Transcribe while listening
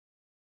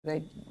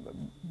They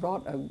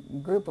brought a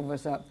group of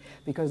us up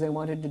because they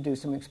wanted to do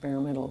some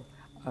experimental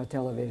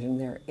television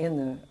there in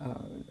the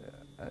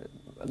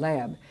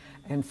lab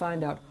and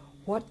find out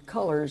what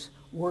colors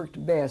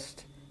worked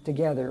best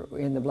together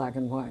in the black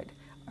and white.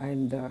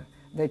 And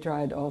they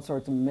tried all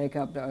sorts of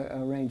makeup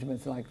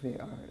arrangements, like the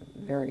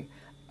very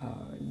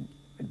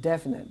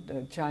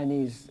definite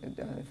Chinese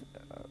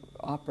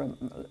opera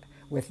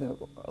with a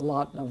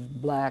lot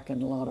of black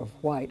and a lot of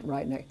white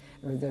right next,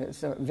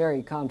 so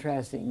very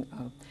contrasting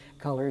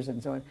colors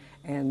and so on.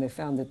 And they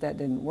found that that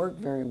didn't work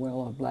very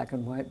well on black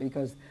and white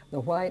because the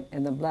white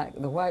and the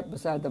white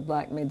beside the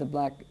black made the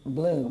black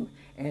bloom,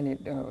 and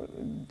it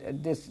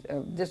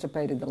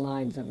dissipated the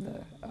lines of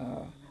the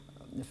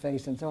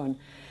face and so on.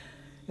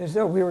 And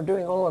so we were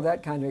doing all of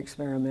that kind of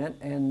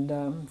experiment,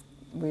 and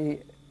we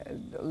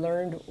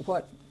learned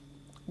what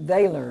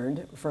they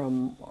learned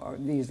from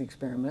these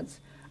experiments,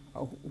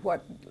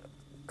 what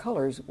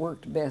colors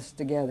worked best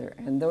together,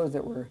 and those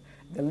that were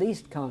the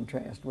least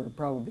contrast were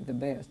probably the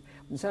best.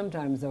 And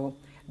sometimes, though,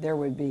 there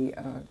would be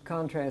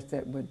contrast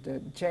that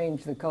would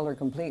change the color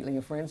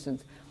completely. For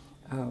instance,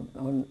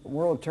 on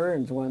World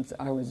Turns once,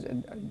 I was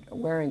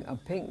wearing a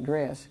pink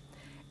dress,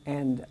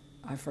 and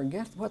I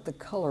forget what the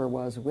color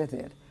was with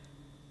it,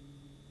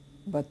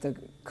 but the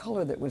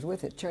color that was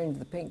with it changed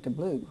the pink to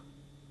blue.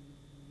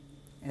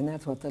 And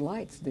that's what the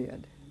lights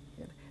did.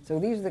 So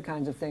these are the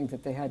kinds of things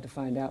that they had to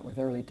find out with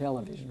early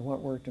television,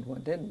 what worked and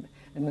what didn't.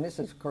 And this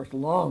is, of course,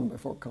 long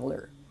before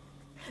color.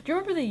 Do you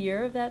remember the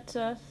year of that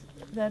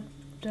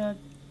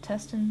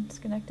test in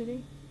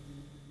Schenectady?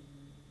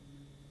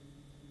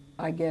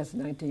 I guess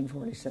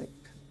 1946.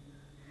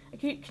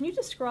 Can you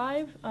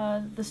describe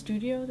the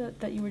studio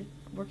that you were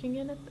working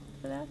in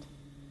for that?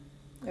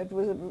 It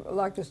was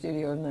like the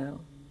studio now.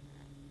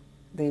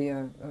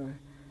 There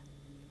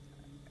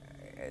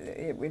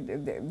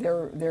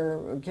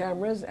were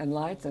cameras and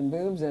lights and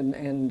booms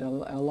and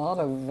a lot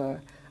of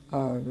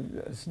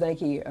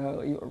snaky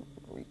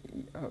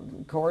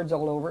cords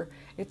all over.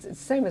 It's the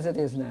same as it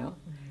is now.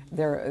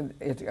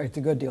 It's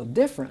a good deal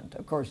different,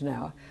 of course,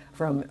 now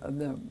from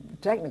the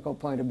technical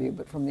point of view,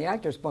 but from the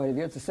actor's point of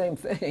view, it's the same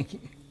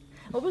thing.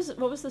 What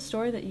was the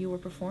story that you were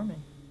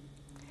performing?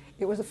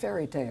 It was a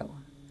fairy tale,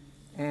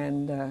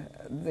 and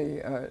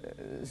the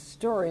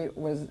story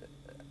was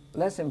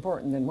less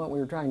important than what we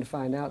were trying to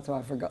find out, so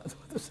I forgot.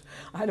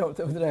 I don't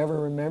know that I ever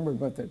remembered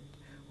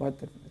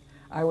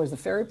I was the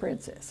fairy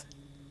princess,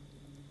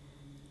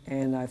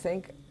 and I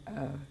think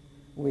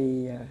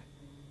we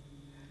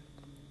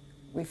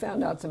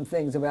found out some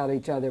things about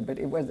each other, but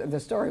the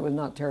story was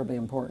not terribly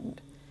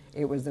important.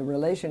 It was the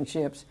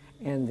relationships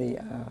and the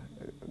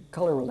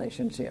color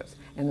relationships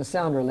and the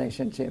sound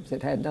relationships.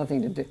 It had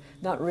nothing to do,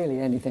 not really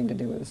anything to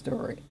do with the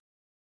story.